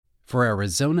For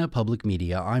Arizona Public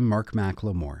Media, I'm Mark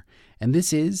McLemore, and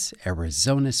this is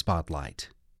Arizona Spotlight.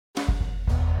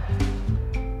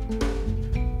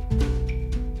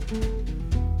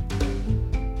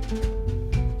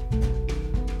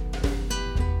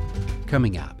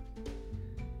 Coming up,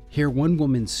 hear one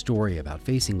woman's story about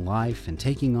facing life and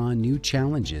taking on new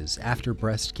challenges after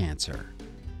breast cancer.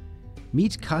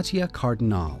 Meet Katia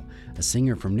Cardinal, a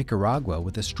singer from Nicaragua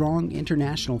with a strong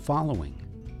international following.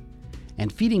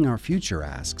 And Feeding Our Future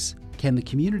asks, can the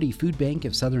Community Food Bank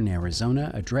of Southern Arizona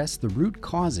address the root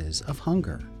causes of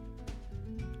hunger?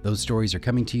 Those stories are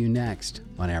coming to you next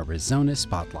on Arizona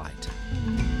Spotlight.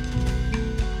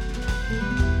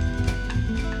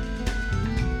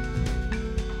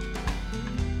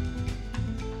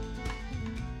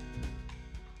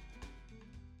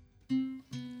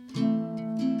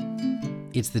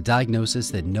 It's the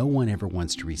diagnosis that no one ever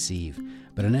wants to receive,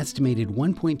 but an estimated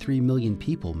 1.3 million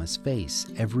people must face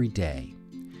every day.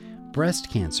 Breast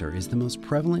cancer is the most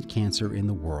prevalent cancer in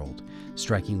the world,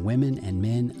 striking women and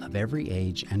men of every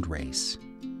age and race.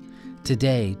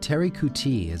 Today, Terry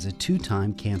Kuti is a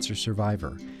two-time cancer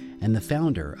survivor and the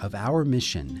founder of Our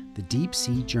Mission, the Deep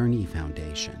Sea Journey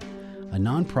Foundation, a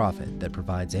nonprofit that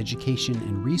provides education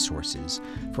and resources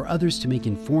for others to make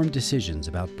informed decisions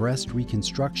about breast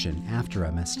reconstruction after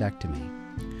a mastectomy.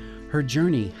 Her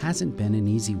journey hasn't been an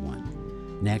easy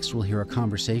one. Next, we'll hear a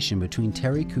conversation between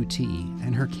Terry Kuti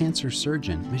and her cancer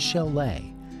surgeon, Michelle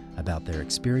Lay, about their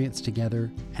experience together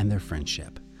and their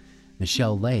friendship.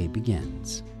 Michelle Lay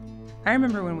begins. I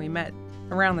remember when we met,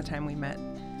 around the time we met,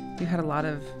 you had a lot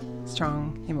of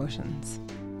strong emotions.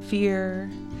 Fear,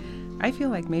 I feel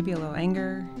like maybe a little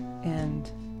anger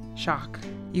and shock.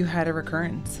 You had a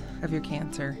recurrence of your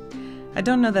cancer. I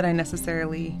don't know that I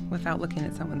necessarily, without looking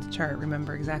at someone's chart,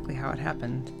 remember exactly how it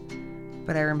happened.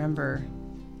 But I remember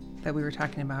that we were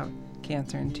talking about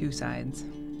cancer in two sides.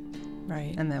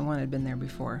 Right. And that one had been there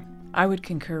before. I would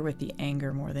concur with the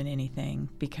anger more than anything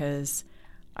because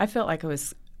I felt like I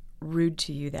was rude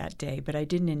to you that day, but I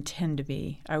didn't intend to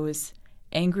be. I was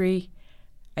angry,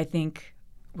 I think,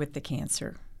 with the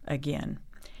cancer again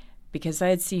because I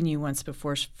had seen you once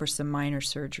before for some minor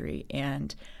surgery,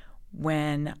 and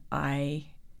when I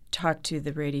talked to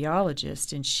the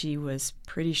radiologist and she was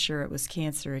pretty sure it was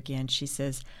cancer again, she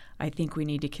says, I think we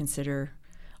need to consider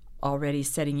already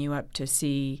setting you up to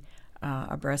see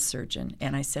a breast surgeon.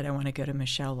 And I said, I want to go to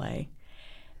Michelle Lay.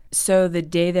 So the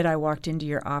day that I walked into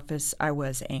your office, I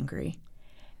was angry.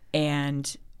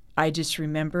 And I just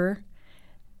remember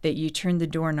that you turned the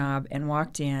doorknob and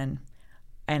walked in,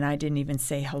 and I didn't even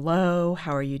say hello,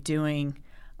 how are you doing?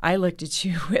 I looked at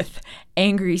you with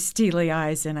angry, steely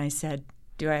eyes, and I said,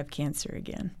 do I have cancer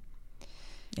again?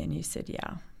 And you said,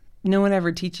 yeah. No one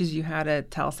ever teaches you how to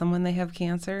tell someone they have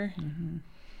cancer. Mm-hmm.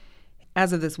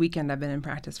 As of this weekend, I've been in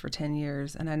practice for 10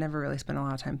 years, and I never really spent a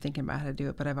lot of time thinking about how to do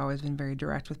it, but I've always been very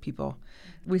direct with people.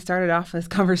 We started off this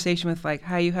conversation with, like,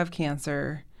 hi, you have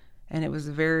cancer, and it was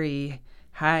a very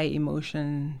high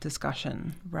emotion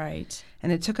discussion. Right.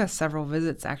 And it took us several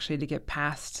visits, actually, to get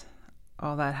past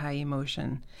all that high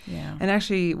emotion. Yeah. And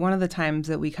actually, one of the times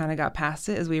that we kind of got past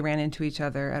it is we ran into each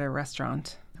other at a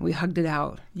restaurant. We hugged it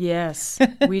out. Yes,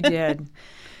 we did.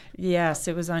 Yes,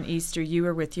 it was on Easter. You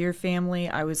were with your family.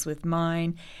 I was with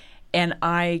mine. And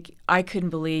I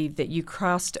couldn't believe that you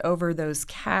crossed over those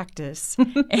cactus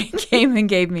and came and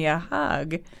gave me a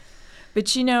hug. But,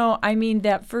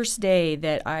 that first day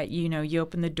that you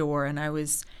opened the door and I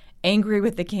was angry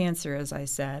with the cancer, as I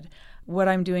said. What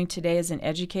I'm doing today as an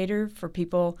educator for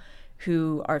people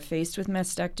who are faced with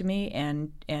mastectomy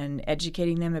and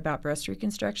educating them about breast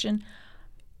reconstruction,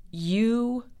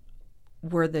 you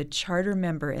were the charter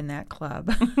member in that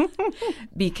club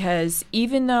because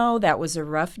even though that was a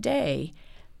rough day,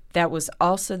 that was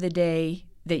also the day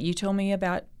that you told me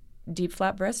about deep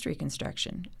flat breast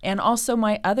reconstruction and also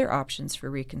my other options for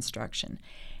reconstruction.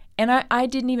 And I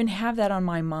didn't even have that on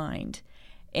my mind.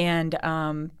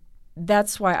 And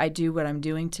that's why I do what I'm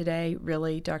doing today,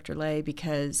 really, Dr. Lay,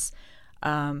 because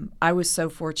I was so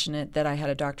fortunate that I had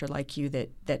a doctor like you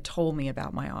that told me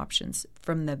about my options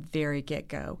from the very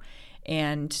get-go.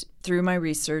 And through my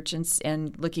research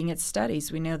and looking at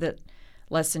studies, we know that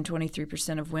less than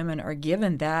 23% of women are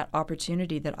given that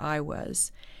opportunity that I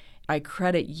was. I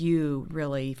credit you,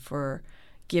 really, for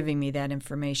giving me that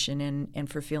information and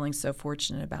for feeling so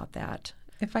fortunate about that.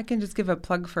 If I can just give a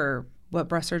plug for what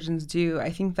breast surgeons do, I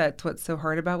think that's what's so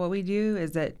hard about what we do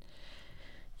is that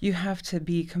you have to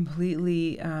be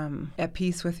completely at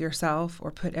peace with yourself or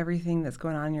put everything that's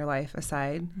going on in your life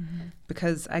aside,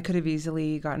 because I could have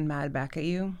easily gotten mad back at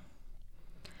you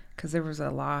because there was a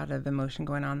lot of emotion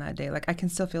going on that day. Like, I can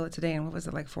still feel it today. And what was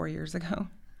it, like 4 years ago?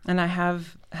 And I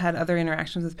have had other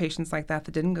interactions with patients like that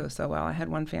didn't go so well. I had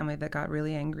one family that got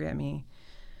really angry at me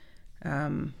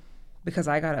because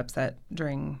I got upset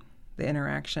during the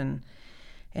interaction.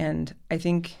 And I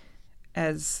think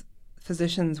as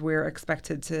physicians, we're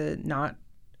expected to not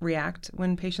react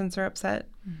when patients are upset.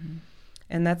 Mm-hmm.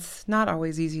 And that's not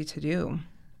always easy to do,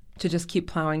 to just keep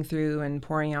plowing through and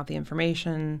pouring out the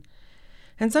information.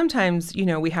 And sometimes,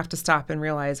 we have to stop and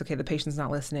realize, okay, the patient's not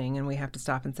listening, and we have to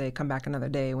stop and say, come back another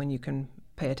day when you can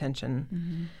pay attention.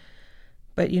 Mm-hmm.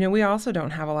 But, we also don't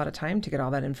have a lot of time to get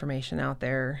all that information out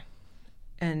there.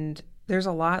 And there's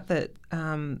a lot that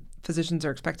physicians are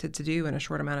expected to do in a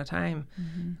short amount of time.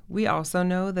 Mm-hmm. We also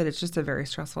know that it's just a very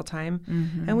stressful time.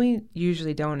 Mm-hmm. And we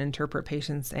usually don't interpret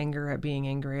patients' anger at being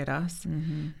angry at us.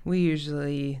 Mm-hmm. We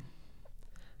usually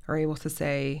are able to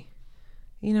say,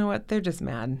 you know what, they're just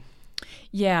mad.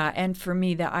 Yeah, and for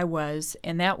me, that was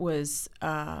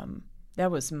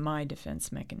my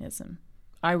defense mechanism.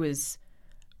 I was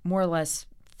more or less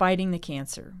fighting the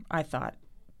cancer. I thought,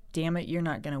 damn it, you're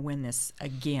not going to win this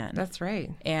again. That's right.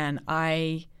 And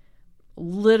I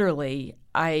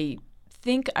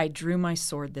think I drew my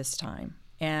sword this time.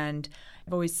 And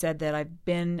I've always said that I've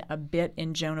been a bit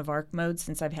in Joan of Arc mode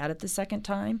since I've had it the second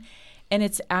time. And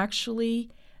it's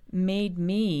actually made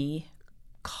me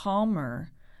calmer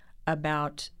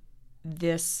about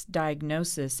this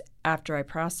diagnosis after I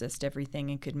processed everything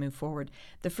and could move forward.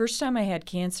 The first time I had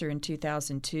cancer in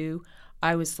 2002,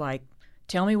 I was like,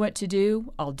 tell me what to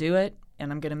do, I'll do it,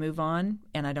 and I'm going to move on,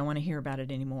 and I don't want to hear about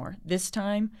it anymore. This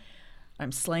time,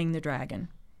 I'm slaying the dragon.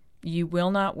 You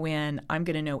will not win. I'm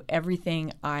going to know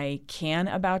everything I can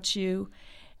about you,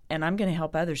 and I'm going to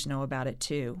help others know about it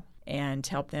too and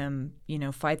help them,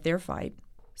 fight their fight.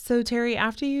 So, Terry,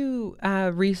 after you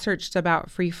researched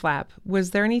about Free Flap, was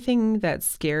there anything that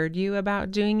scared you about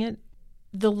doing it?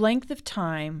 The length of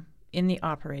time in the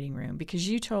operating room, because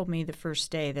you told me the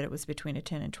first day that it was between a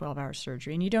 10 and 12-hour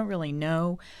surgery, and you don't really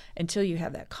know until you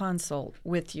have that consult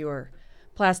with your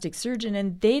plastic surgeon,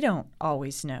 and they don't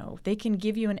always know. They can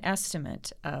give you an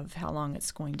estimate of how long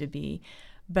it's going to be.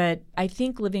 But I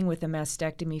think living with a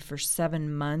mastectomy for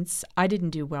 7 months, I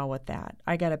didn't do well with that.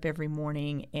 I got up every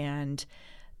morning, and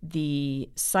the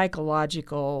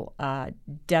psychological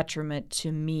detriment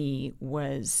to me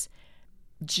was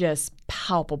just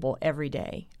palpable every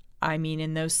day. I mean,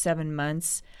 in those 7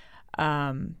 months,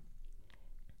 I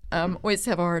always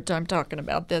have a hard time talking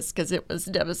about this because it was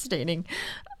devastating.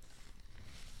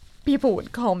 People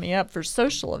would call me up for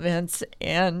social events,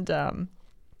 and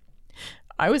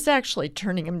I was actually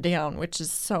turning them down, which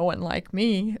is so unlike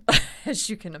me, as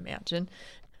you can imagine.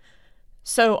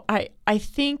 So I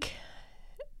think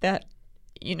that,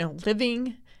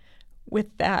 living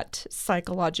with that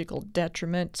psychological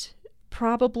detriment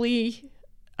probably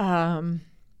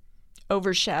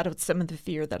overshadowed some of the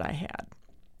fear that I had.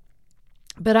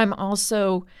 But I'm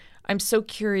so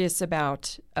curious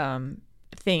about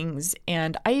things,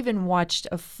 and I even watched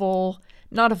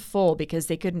not a full because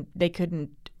they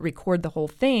couldn't record the whole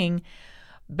thing,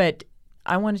 but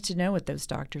I wanted to know what those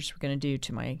doctors were going to do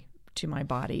to my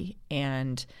body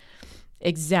and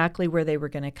exactly where they were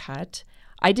going to cut.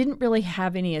 I didn't really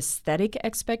have any aesthetic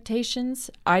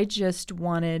expectations. I just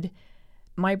wanted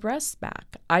my breasts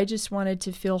back. I just wanted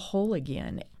to feel whole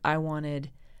again. I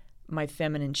wanted my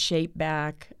feminine shape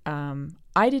back.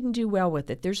 I didn't do well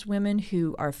with it. There's women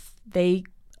who they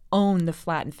own the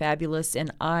flat and fabulous,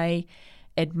 and I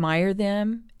admire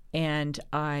them, and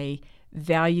I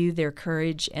value their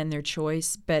courage and their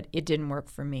choice, but it didn't work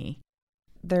for me.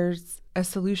 There's a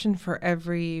solution for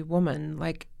every woman.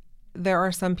 Like, there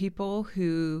are some people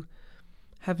who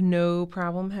have no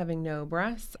problem having no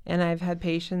breasts, and I've had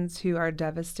patients who are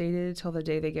devastated till the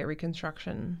day they get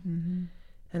reconstruction. Mm-hmm.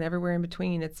 And everywhere in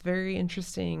between. It's very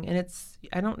interesting. And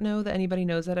I don't know that anybody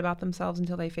knows that about themselves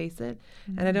until they face it.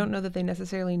 Mm-hmm. And I don't know that they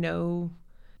necessarily know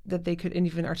that they could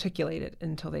even articulate it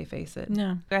until they face it.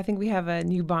 No. I think we have a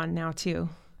new bond now, too.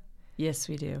 Yes,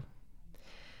 we do.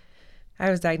 I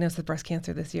was diagnosed with breast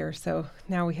cancer this year, so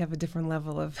now we have a different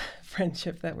level of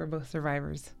friendship that we're both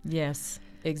survivors. Yes,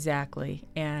 exactly.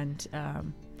 And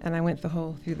I went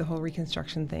through the whole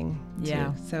reconstruction thing,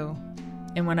 too. So,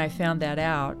 and when I found that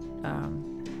out,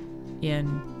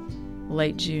 in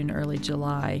late June, early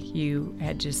July, you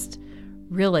had just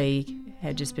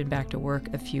been back to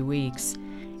work a few weeks.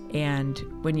 And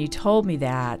when you told me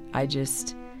that, I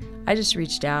just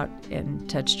reached out and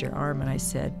touched your arm, and I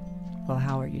said, well,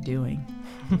 how are you doing?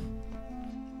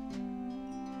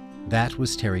 That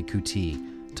was Terry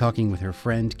Coutee talking with her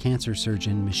friend, cancer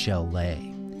surgeon Michelle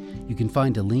Lay. You can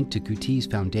find a link to Kuti's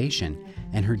foundation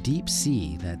and her Deep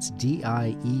Sea, that's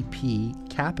DIEP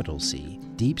capital C,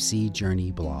 Deep Sea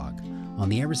Journey blog on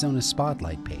the Arizona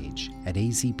Spotlight page at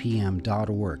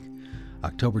azpm.org.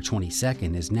 October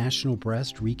 22nd is National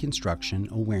Breast Reconstruction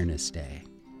Awareness Day.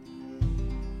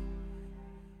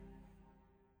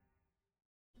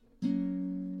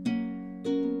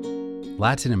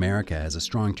 Latin America has a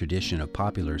strong tradition of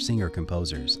popular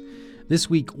singer-composers. This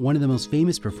week, one of the most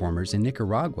famous performers in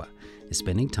Nicaragua is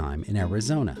spending time in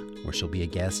Arizona, where she'll be a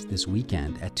guest this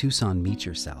weekend at Tucson Meet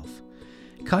Yourself.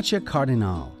 Katia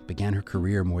Cardinal began her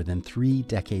career more than 3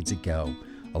 decades ago,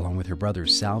 along with her brother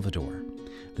Salvador.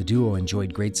 The duo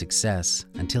enjoyed great success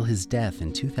until his death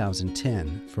in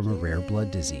 2010 from a rare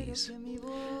blood disease.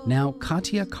 Now,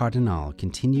 Katia Cardinal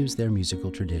continues their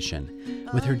musical tradition,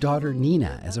 with her daughter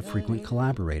Nina as a frequent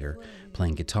collaborator,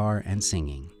 playing guitar and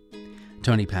singing.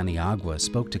 Tony Paniagua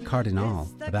spoke to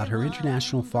Cardinal about her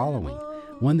international following,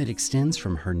 one that extends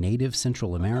from her native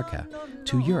Central America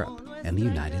to Europe and the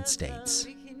United States.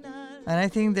 And I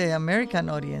think the American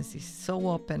audience is so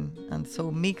open and so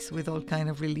mixed with all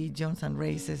kinds of religions and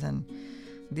races and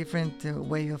different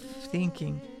way of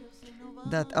thinking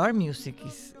that our music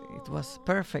it was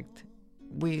perfect.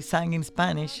 We sang in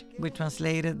Spanish. We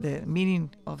translated the meaning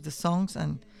of the songs,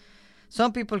 and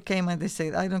some people came and they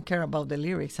said, I don't care about the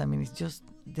lyrics. I mean, it's just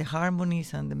the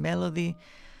harmonies and the melody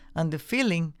and the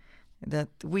feeling that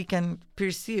we can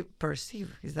perceive,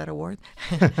 is that a word?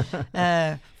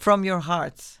 From your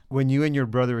hearts. When you and your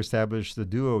brother established the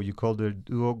duo, you called it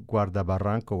Duo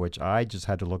Guardabarranco, which I just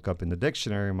had to look up in the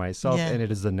dictionary myself, and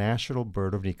it is the national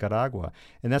bird of Nicaragua.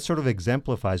 And that sort of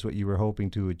exemplifies what you were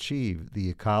hoping to achieve, the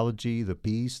ecology, the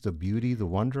peace, the beauty, the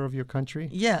wonder of your country?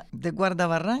 Yeah, the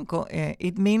Guardabarranco,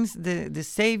 it means the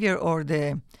savior or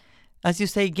the, as you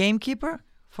say, gamekeeper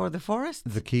for the forest.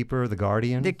 The keeper, the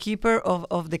guardian. The keeper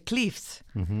of the cliffs.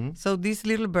 Mm-hmm. So this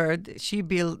little bird, she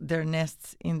built their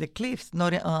nests in the cliffs,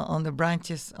 not on the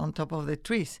branches on top of the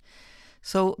trees.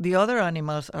 So the other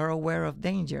animals are aware of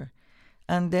danger.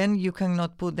 And then you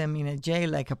cannot put them in a jail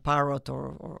like a parrot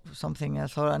or something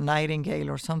else, or a nightingale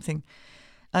or something.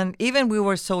 And even we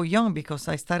were so young, because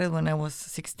I started when I was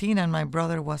 16 and my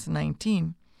brother was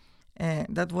 19.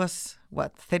 That was,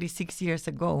 36 years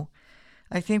ago.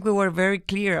 I think we were very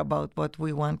clear about what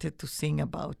we wanted to sing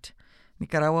about.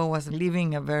 Nicaragua was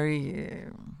living a very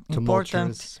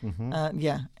important,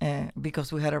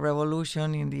 because we had a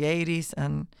revolution in the 80s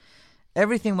and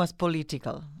everything was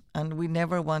political, and we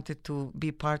never wanted to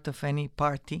be part of any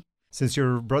party. Since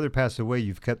your brother passed away,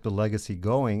 you've kept the legacy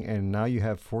going, and now you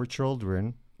have 4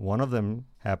 children. One of them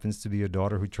happens to be a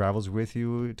daughter who travels with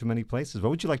you to many places.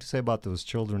 What would you like to say about those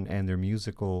children and their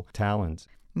musical talent?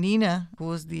 Nina, who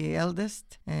was the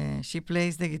eldest, she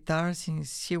plays the guitar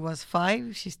since she was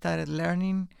 5. She started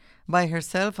learning by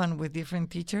herself and with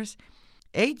different teachers.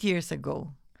 8 years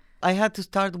ago, I had to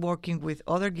start working with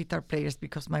other guitar players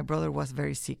because my brother was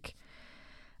very sick.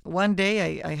 One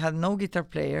day, I had no guitar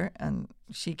player, and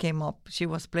she came up. She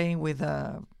was playing with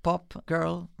a pop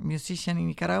girl musician in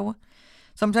Nicaragua.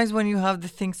 Sometimes when you have the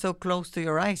thing so close to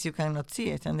your eyes, you cannot see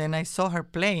it. And then I saw her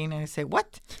playing, and I said,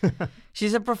 what?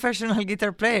 She's a professional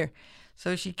guitar player.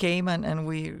 So she came, and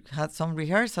we had some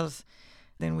rehearsals.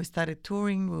 Then we started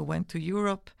touring. We went to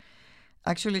Europe.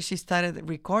 Actually, she started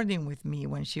recording with me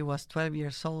when she was 12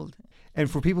 years old.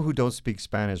 And for people who don't speak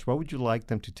Spanish, what would you like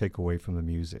them to take away from the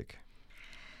music?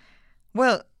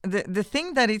 Well, the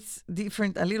thing that is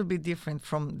different, a little bit different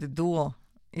from the duo,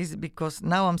 is because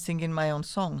now I'm singing my own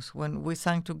songs. When we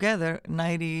sang together,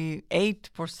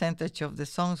 98% of the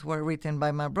songs were written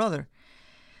by my brother.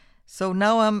 So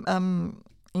now I'm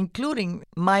including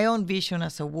my own vision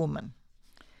as a woman.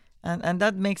 And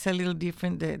that makes a little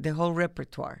different the whole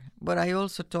repertoire. But I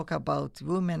also talk about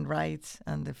women's rights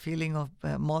and the feeling of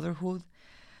motherhood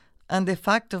and the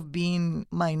fact of being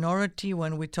minority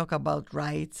when we talk about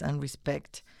rights and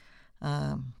respect.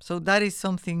 So that is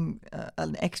something,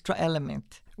 an extra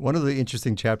element. One of the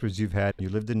interesting chapters you've had, you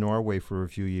lived in Norway for a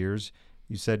few years.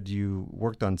 You said you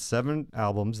worked on 7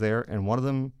 albums there, and one of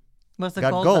them was the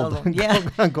got gold album. Yeah,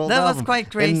 gold that album. was quite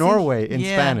crazy. In Norway, in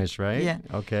Yeah. Spanish, right? Yeah.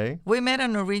 Okay. We met a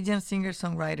Norwegian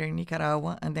singer-songwriter in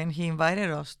Nicaragua, and then he invited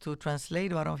us to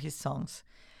translate one of his songs.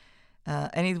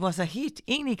 And it was a hit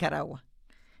in Nicaragua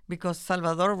because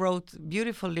Salvador wrote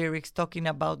beautiful lyrics talking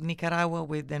about Nicaragua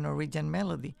with the Norwegian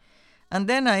melody. And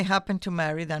then I happened to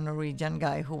marry the Norwegian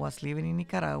guy who was living in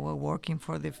Nicaragua, working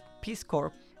for the Peace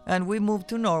Corps. And we moved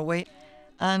to Norway.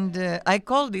 And I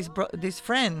called this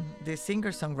friend, the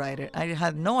singer-songwriter. I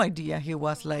had no idea he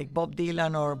was like Bob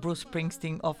Dylan or Bruce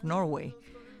Springsteen of Norway.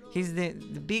 He's the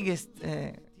biggest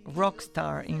rock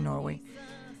star in Norway.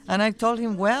 And I told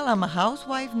him, well, I'm a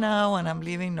housewife now and I'm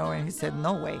living in Norway. And he said,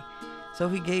 no way. So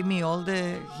he gave me all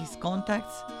his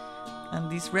contacts,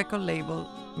 and this record label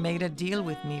made a deal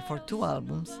with me for 2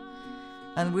 albums.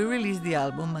 And we released the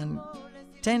album, and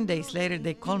 10 days later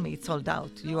they called me, it's sold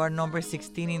out. You are number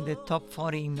 16 in the top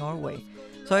 40 in Norway.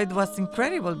 So it was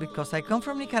incredible because I come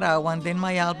from Nicaragua, and then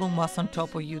my album was on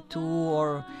top of U2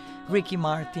 or Ricky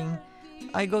Martin.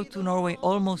 I go to Norway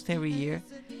almost every year,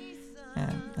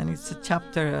 and it's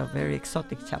a very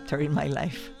exotic chapter in my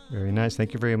life. Very nice.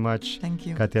 Thank you very much. Thank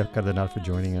you. Katia Cardenal for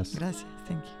joining us. Gracias.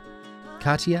 Thank you.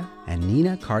 Katia and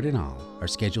Nina Cardenal are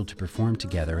scheduled to perform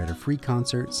together at a free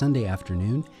concert Sunday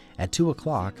afternoon at 2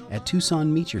 o'clock at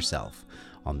Tucson Meet Yourself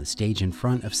on the stage in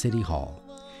front of City Hall.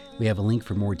 We have a link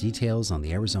for more details on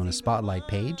the Arizona Spotlight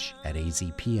page at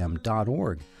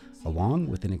azpm.org, along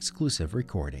with an exclusive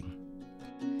recording.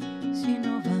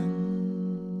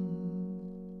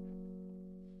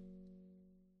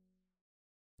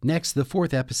 Next, the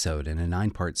 4th episode in a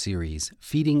 9-part series,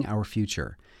 Feeding Our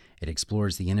Future. It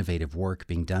explores the innovative work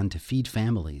being done to feed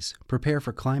families, prepare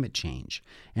for climate change,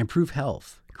 improve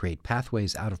health, create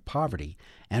pathways out of poverty,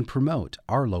 and promote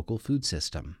our local food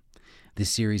system.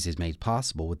 This series is made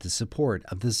possible with the support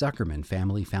of the Zuckerman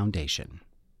Family Foundation.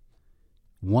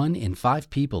 1 in 5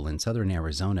 people in southern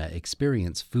Arizona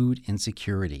experience food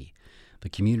insecurity. The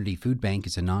Community Food Bank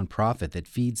is a nonprofit that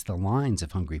feeds the lines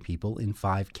of hungry people in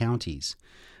 5 counties.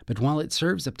 But while it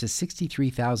serves up to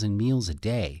 63,000 meals a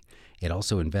day, it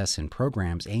also invests in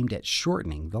programs aimed at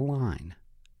shortening the line.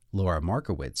 Laura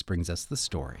Markowitz brings us the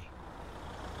story.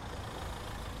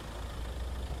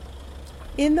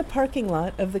 In the parking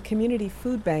lot of the Community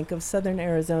Food Bank of Southern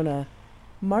Arizona,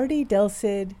 Marty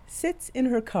Delcid sits in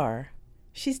her car.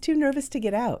 She's too nervous to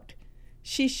get out.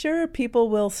 She's sure people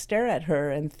will stare at her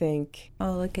and think,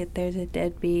 oh, look at, there's a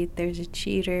deadbeat, there's a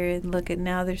cheater, and look at,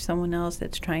 now there's someone else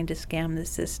that's trying to scam the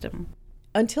system.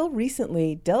 Until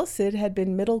recently, Delcid had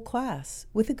been middle class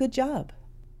with a good job.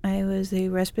 I was a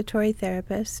respiratory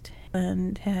therapist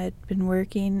and had been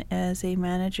working as a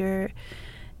manager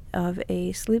of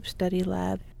a sleep study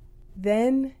lab.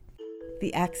 Then,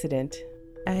 the accident.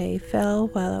 I fell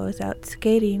while I was out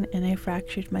skating and I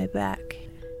fractured my back.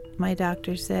 My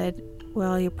doctor said,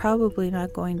 well, you're probably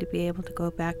not going to be able to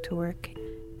go back to work,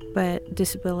 but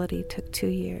disability took 2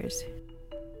 years.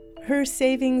 Her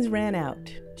savings ran out.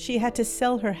 She had to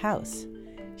sell her house.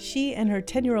 She and her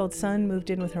 10-year-old son moved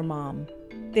in with her mom.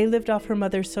 They lived off her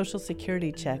mother's Social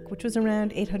Security check, which was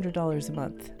around $800 a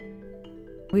month.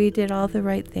 We did all the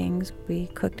right things. We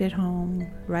cooked at home,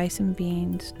 rice and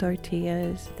beans,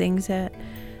 tortillas, things that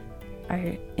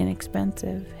are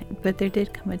inexpensive. But there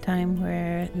did come a time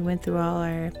where we went through all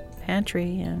our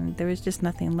pantry and there was just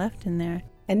nothing left in there.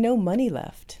 And no money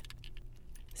left.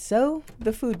 So,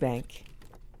 the food bank.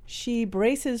 She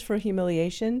braces for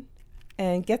humiliation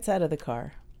and gets out of the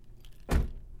car.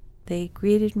 They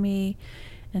greeted me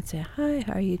and said, hi,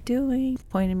 how are you doing?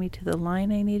 Pointed me to the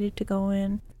line I needed to go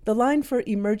in. The line for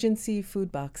emergency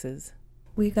food boxes.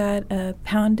 We got a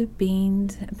pound of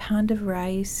beans, a pound of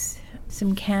rice,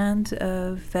 some cans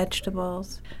of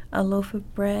vegetables, a loaf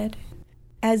of bread.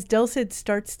 As Delcid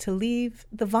starts to leave,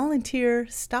 the volunteer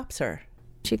stops her.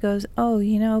 She goes, oh,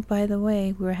 you know, by the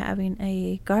way, we're having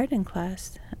a garden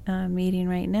class meeting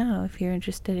right now. If you're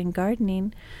interested in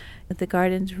gardening, the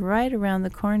garden's right around the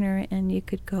corner and you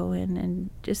could go in and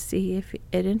just see if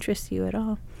it interests you at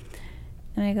all.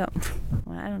 And I go,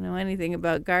 well, I don't know anything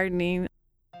about gardening.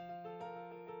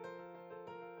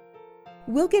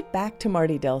 We'll get back to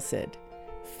Marty Delcid.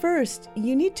 First,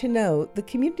 you need to know the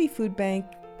Community Food Bank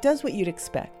does what you'd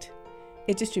expect.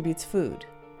 It distributes food.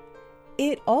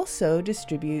 It also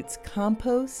distributes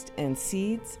compost and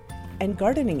seeds and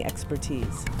gardening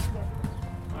expertise.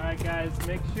 All right, guys,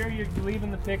 make sure you're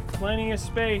leaving the pick plenty of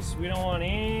space. We don't want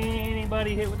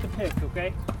anybody hit with the pick,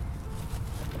 okay?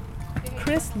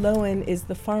 Chris Lowen is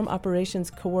the farm operations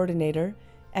coordinator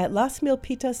at Las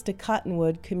Milpitas de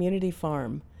Cottonwood Community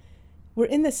Farm. We're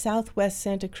in the southwest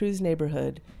Santa Cruz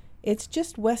neighborhood. It's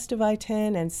just west of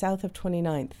I-10 and south of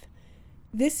 29th.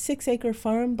 This 6-acre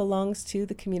farm belongs to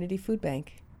the Community Food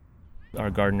Bank. Our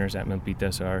gardeners at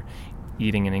Milpitas are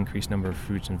eating an increased number of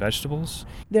fruits and vegetables.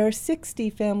 There are 60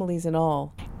 families in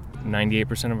all.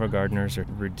 98% of our gardeners are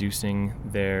reducing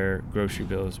their grocery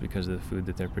bills because of the food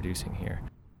that they're producing here.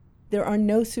 There are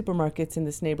no supermarkets in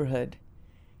this neighborhood.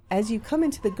 As you come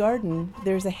into the garden,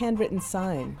 there's a handwritten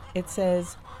sign. It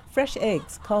says, fresh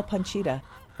eggs, call Panchita.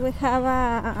 We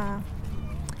have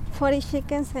 40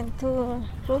 chickens and 2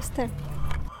 roosters.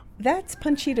 That's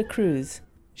Panchita Cruz.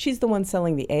 She's the one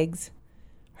selling the eggs.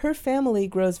 Her family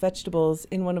grows vegetables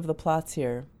in one of the plots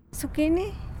here.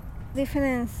 Zucchini,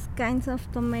 Different kinds of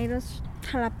tomatoes,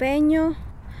 jalapeno,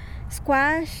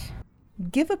 squash.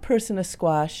 Give a person a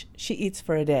squash she eats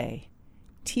for a day.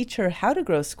 Teach her how to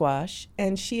grow squash,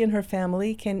 and she and her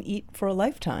family can eat for a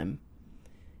lifetime.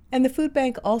 And the food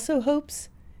bank also hopes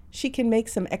she can make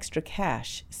some extra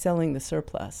cash selling the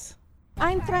surplus.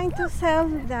 I'm trying to sell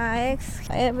the eggs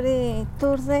every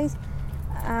Thursdays.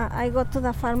 I go to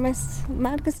the farmers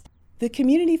markets. The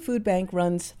Community Food Bank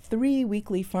runs 3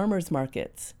 weekly farmers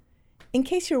markets. In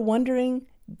case you're wondering,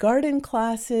 garden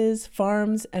classes,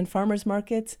 farms, and farmers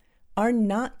markets are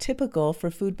not typical for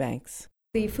food banks.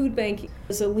 The food bank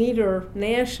is a leader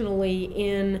nationally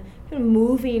in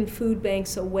moving food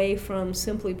banks away from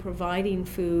simply providing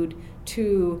food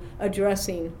to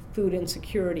addressing food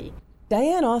insecurity.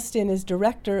 Diane Austin is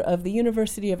director of the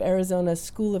University of Arizona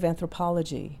School of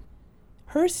Anthropology.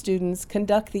 Her students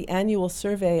conduct the annual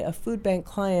survey of food bank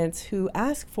clients who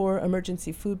ask for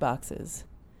emergency food boxes.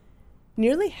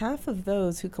 Nearly half of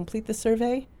those who complete the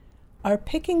survey are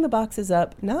picking the boxes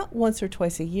up not once or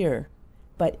twice a year,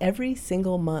 but every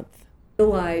single month.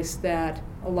 Realize that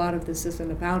a lot of this isn't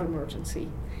about emergency.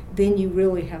 Then you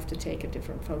really have to take a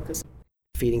different focus.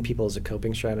 Feeding people is a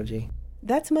coping strategy.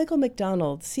 That's Michael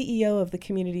McDonald, CEO of the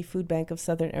Community Food Bank of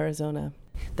Southern Arizona.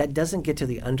 That doesn't get to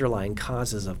the underlying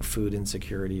causes of food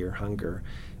insecurity or hunger,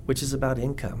 which is about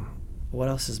income. What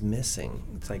else is missing?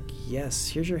 It's like, yes,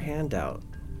 here's your handout.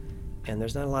 And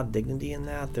there's not a lot of dignity in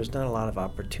that. There's not a lot of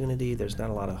opportunity. There's not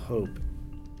a lot of hope.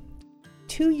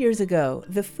 2 years ago,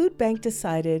 the food bank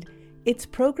decided its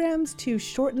programs to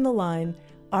shorten the line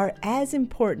are as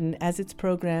important as its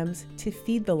programs to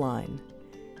feed the line.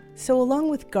 So along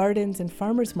with gardens and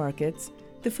farmers markets,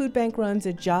 the food bank runs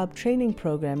a job training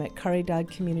program at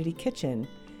Caridad Community Kitchen,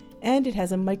 and it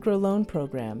has a microloan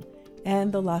program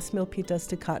and the Las Milpitas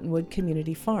to Cottonwood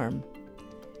Community Farm.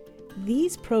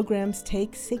 These programs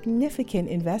take significant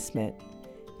investment.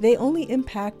 They only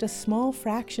impact a small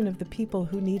fraction of the people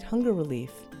who need hunger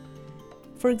relief.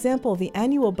 For example, the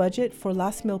annual budget for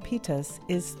Las Milpitas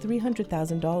is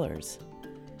 $300,000.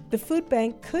 The food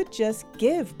bank could just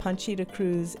give Panchita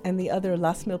Cruz and the other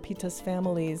Las Milpitas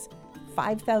families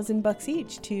 $5,000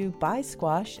 each to buy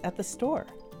squash at the store.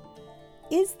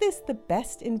 Is this the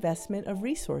best investment of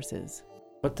resources?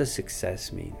 What does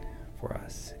success mean for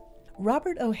us?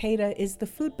 Robert Ojeda is the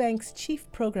food bank's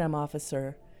chief program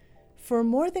officer. For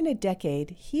more than a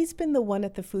decade, he's been the one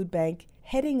at the food bank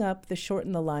heading up the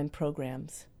Shorten the Line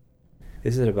programs.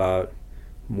 Is it about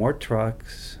more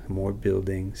trucks, more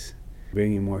buildings,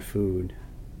 bringing more food?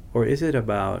 Or is it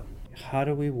about how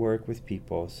do we work with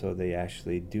people so they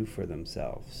actually do for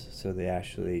themselves, so they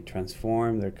actually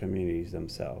transform their communities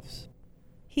themselves?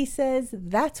 He says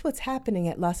that's what's happening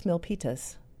at Las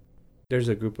Milpitas. There's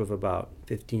a group of about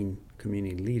 15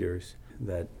 community leaders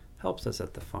that helps us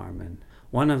at the farm, and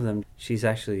one of them, she's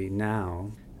actually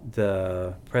now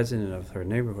the president of her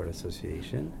neighborhood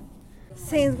association.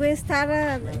 Since we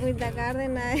started with the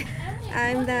garden,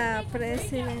 I'm the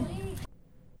president.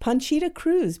 Panchita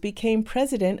Cruz became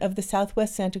president of the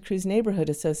Southwest Santa Cruz Neighborhood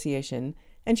Association,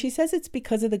 and she says it's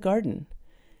because of the garden.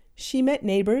 She met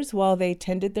neighbors while they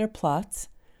tended their plots.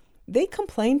 They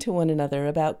complained to one another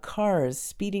about cars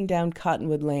speeding down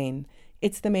Cottonwood Lane.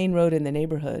 It's the main road in the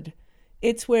neighborhood.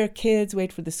 It's where kids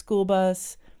wait for the school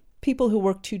bus. People who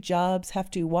work 2 jobs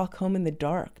have to walk home in the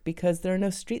dark because there are no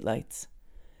streetlights.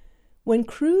 When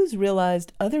Cruz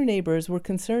realized other neighbors were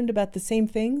concerned about the same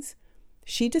things,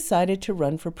 she decided to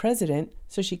run for president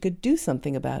so she could do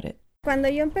something about it. Cuando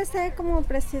yo empecé como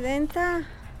presidenta,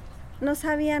 no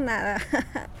sabía nada.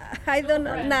 I don't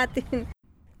know nothing.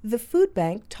 The food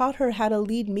bank taught her how to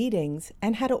lead meetings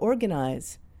and how to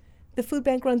organize. The food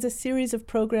bank runs a series of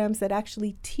programs that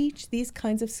actually teach these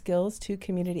kinds of skills to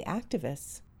community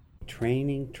activists.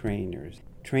 Training trainers,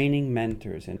 training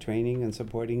mentors, and training and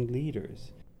supporting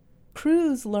leaders.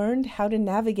 Cruz learned how to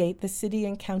navigate the city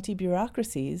and county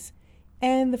bureaucracies,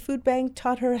 and the food bank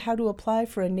taught her how to apply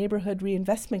for a neighborhood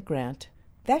reinvestment grant.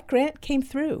 That grant came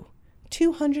through,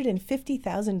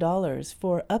 $250,000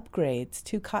 for upgrades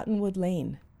to Cottonwood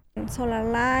Lane. Solar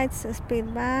lights,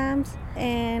 speed bumps,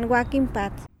 and walking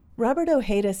paths. Robert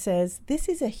Ojeda says this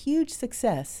is a huge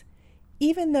success,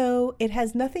 even though it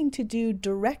has nothing to do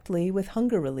directly with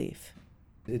hunger relief.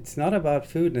 It's not about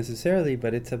food necessarily,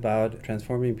 but it's about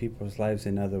transforming people's lives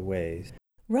in other ways.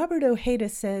 Robert Ojeda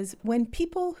says when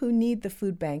people who need the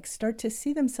food bank start to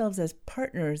see themselves as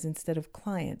partners instead of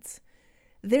clients,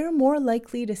 they're more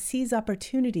likely to seize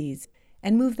opportunities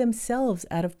and move themselves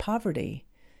out of poverty.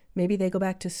 Maybe they go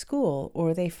back to school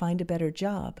or they find a better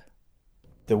job.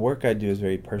 The work I do is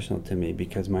very personal to me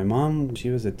because my mom, she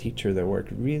was a teacher that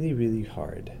worked really, really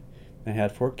hard and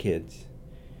had 4 kids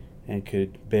and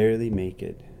could barely make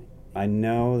it. I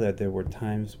know that there were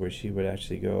times where she would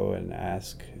actually go and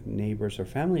ask neighbors or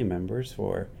family members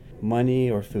for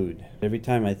money or food. Every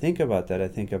time I think about that, I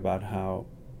think about how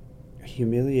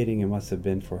humiliating it must have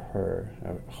been for her,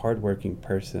 a hardworking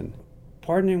person.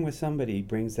 Partnering with somebody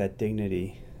brings that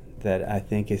dignity that I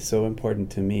think is so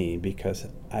important to me, because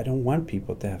I don't want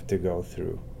people to have to go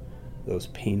through those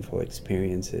painful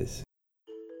experiences.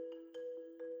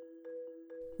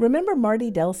 Remember Marty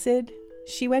Delcid?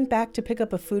 She went back to pick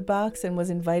up a food box and was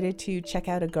invited to check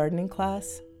out a gardening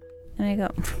class. And I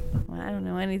go, well, I don't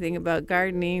know anything about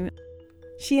gardening.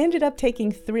 She ended up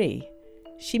taking 3.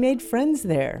 She made friends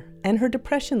there, and her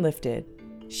depression lifted.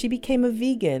 She became a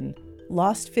vegan,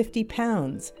 lost 50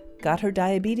 pounds, got her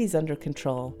diabetes under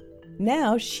control.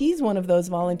 Now she's one of those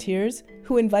volunteers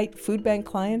who invite food bank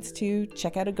clients to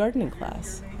check out a gardening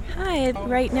class. Hi,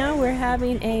 right now we're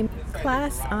having a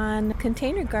class on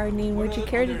container gardening. Would you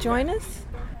care to join us?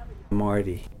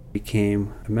 Marty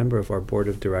became a member of our board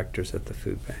of directors at the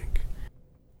food bank.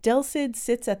 Delcid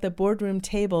sits at the boardroom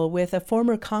table with a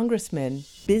former congressman,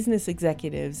 business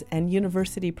executives, and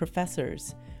university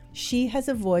professors. She has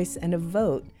a voice and a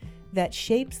vote that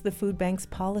shapes the food bank's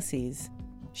policies.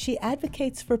 She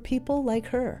advocates for people like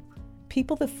her,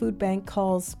 people the food bank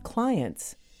calls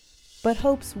clients, but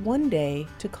hopes one day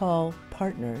to call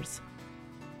partners.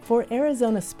 For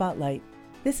Arizona Spotlight,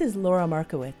 this is Laura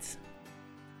Markowitz.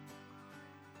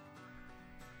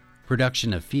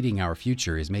 Production of Feeding Our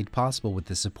Future is made possible with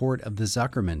the support of the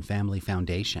Zuckerman Family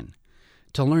Foundation.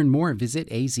 To learn more, visit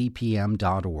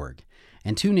azpm.org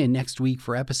and tune in next week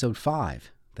for episode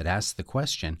 5 that asks the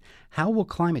question, how will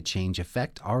climate change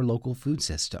affect our local food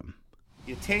system?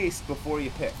 You taste before you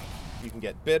pick. You can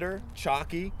get bitter,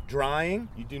 chalky, drying.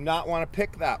 You do not want to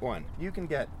pick that one. You can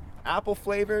get apple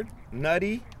flavored,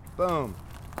 nutty, boom.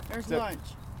 There's lunch.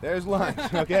 There's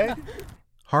lunch, okay?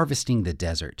 Harvesting the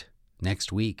Desert,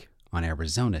 next week on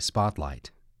Arizona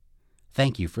Spotlight.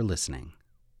 Thank you for listening.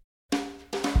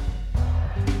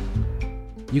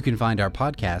 You can find our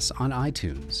podcasts on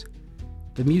iTunes.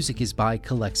 The music is by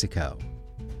Calexico.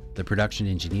 The production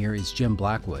engineer is Jim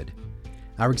Blackwood.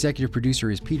 Our executive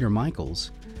producer is Peter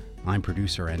Michaels. I'm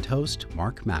producer and host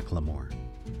Mark McLemore.